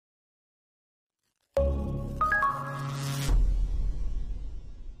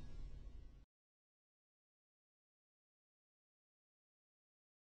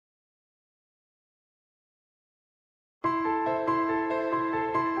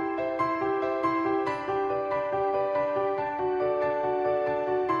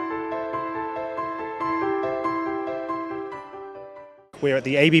We're at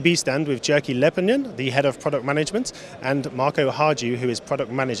the ABB stand with Jyrki Leppänen, the Head of Product Management, and Marko Harju, who is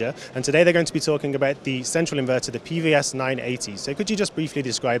Product Manager. And today they're going to be talking about the central inverter, the PVS 980. So could you just briefly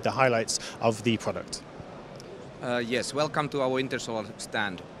describe the highlights of the product? Yes, welcome to our Intersolar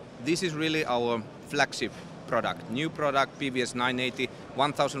stand. This is really our flagship product, new product, PVS 980,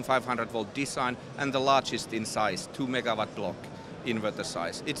 1500 volt design, and the largest in size, 2 megawatt block inverter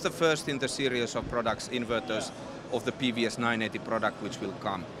size. It's the first in the series of products, inverters of the PVS 980 product which will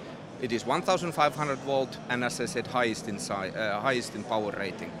come. It is 1500 volt and, as I said, highest in power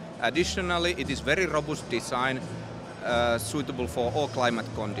rating. Additionally, it is very robust design, suitable for all climate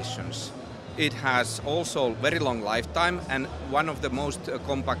conditions. It has also very long lifetime and one of the most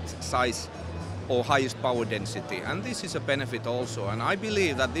compact size or highest power density, and this is a benefit also, and I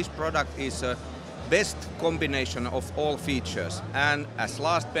believe that this product is a best combination of all features, and as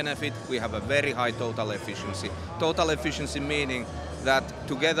last benefit we have a very high total efficiency. Total efficiency meaning that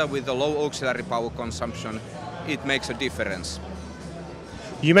together with the low auxiliary power consumption it makes a difference.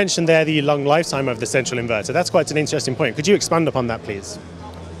 You mentioned there the long lifetime of the central inverter. That's quite an interesting point. Could you expand upon that, please?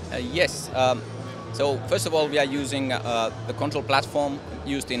 Yes. So first of all, we are using the control platform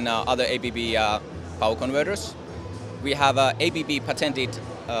used in other ABB power converters. We have an ABB patented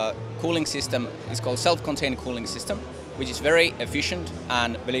cooling system. It's called self-contained cooling system, which is very efficient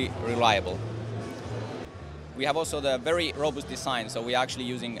and very reliable. We have also the very robust design, so we are actually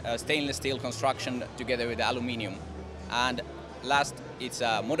using stainless steel construction together with aluminium. And last, it's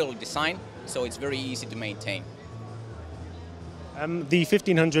a modular design, so it's very easy to maintain. The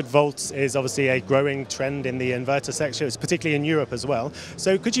 1500 volts is obviously a growing trend in the inverter sector, particularly in Europe as well.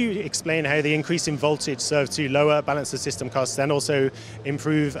 So could you explain how the increase in voltage serves to lower balance of system costs and also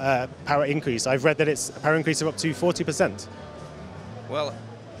improve power increase? I've read that it's a power increase of up to 40%. Well,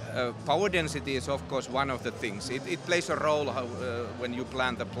 power density is of course one of the things. It plays a role when you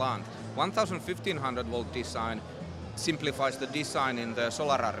plan the plant. 1500 volt design simplifies the design in the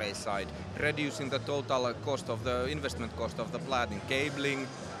solar array side, reducing the total cost of the investment cost of the plant in cabling,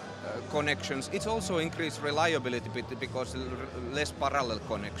 connections. It's also increased reliability because less parallel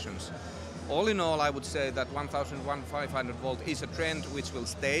connections. All in all, I would say that 1500 volt is a trend which will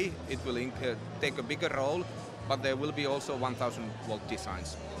stay. It will take a bigger role, but there will be also 1000 volt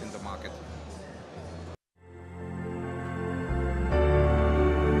designs in the market.